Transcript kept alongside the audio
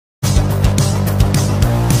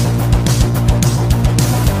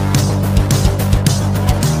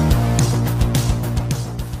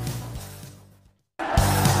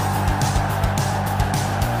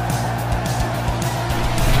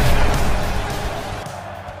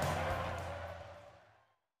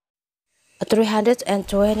A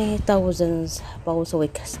 320,000 pounds a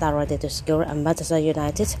week started to secure a Manchester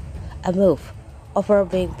United, a move offer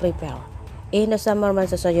being prepared. In the summer,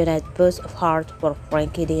 Manchester United pushed hard for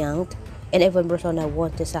Frankie de Jong, and even Barcelona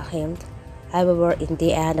wanted to sack him. However, in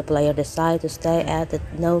the end, the player decided to stay at the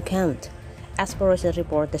Nou Camp. As per recent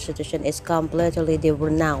report, the situation is completely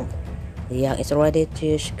different now. De Jong is ready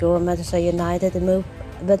to secure Manchester United move,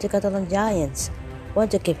 but the Catalan Giants want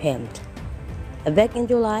to keep him. Back in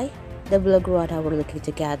July, the Blaugrana were looking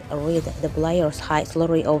to get rid of the player's high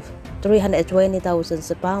salary of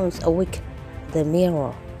 320,000 pounds a week. The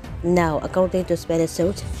Mirror. Now, according to Spanish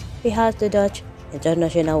suit, he has the Dutch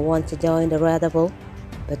international want to join the Red Bull,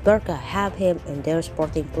 but Barca have him in their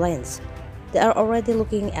sporting plans. They are already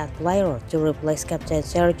looking at players to replace captain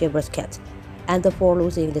Sergio Busquets, and therefore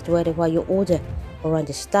losing the 25-year-old around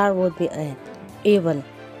the star would be even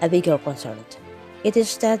a bigger concern. It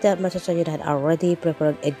is said that Manchester United already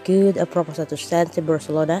prepared a good proposal to send to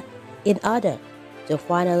Barcelona in order to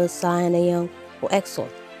finally sign a young who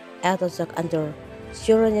excelled at attack under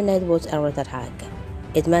United was Erik Ten Hag.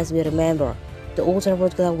 It must be remembered the Ultra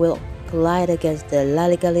Club will collide against the La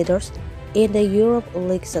Liga leaders in the Europe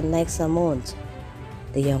League next month.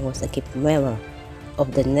 De Jong was a key member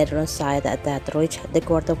of the Netherlands side that reached the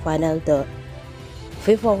quarterfinal of the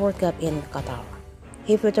FIFA World Cup in Qatar.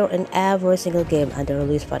 He featured in every single game under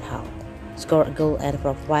Louis van Gaal, scored a goal and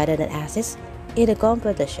provided an assist in the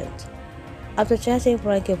competition. After chasing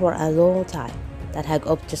Frankie for a long time, Ten Hag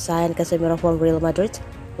hoped to sign Casemiro from Real Madrid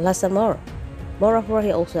last summer. Moreover,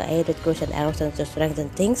 he also aided Christian Eriksen to strengthen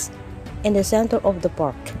things in the center of the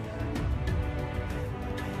park.